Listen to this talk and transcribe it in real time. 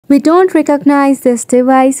We don't recognize this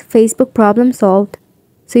device. Facebook problem solved.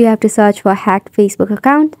 So you have to search for hacked Facebook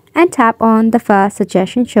account and tap on the first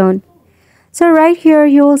suggestion shown. So right here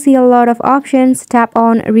you will see a lot of options. Tap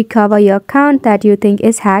on recover your account that you think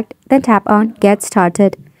is hacked. Then tap on get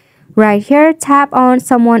started. Right here tap on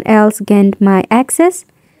someone else gained my access.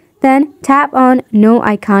 Then tap on no,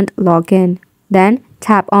 I can't log in. Then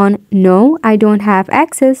tap on no, I don't have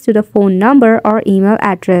access to the phone number or email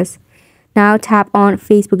address. Now tap on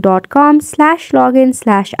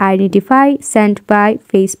facebook.com/login/identify sent by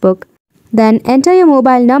Facebook. Then enter your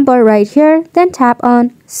mobile number right here. Then tap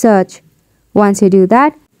on search. Once you do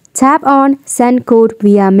that, tap on send code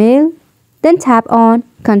via mail. Then tap on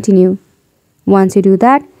continue. Once you do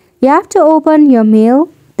that, you have to open your mail.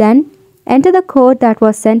 Then enter the code that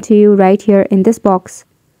was sent to you right here in this box.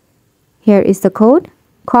 Here is the code.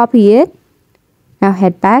 Copy it. Now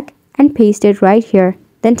head back and paste it right here.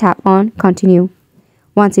 Then tap on continue.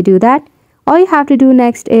 Once you do that, all you have to do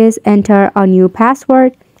next is enter a new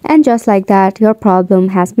password, and just like that, your problem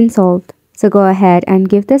has been solved. So go ahead and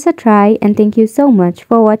give this a try, and thank you so much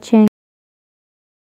for watching.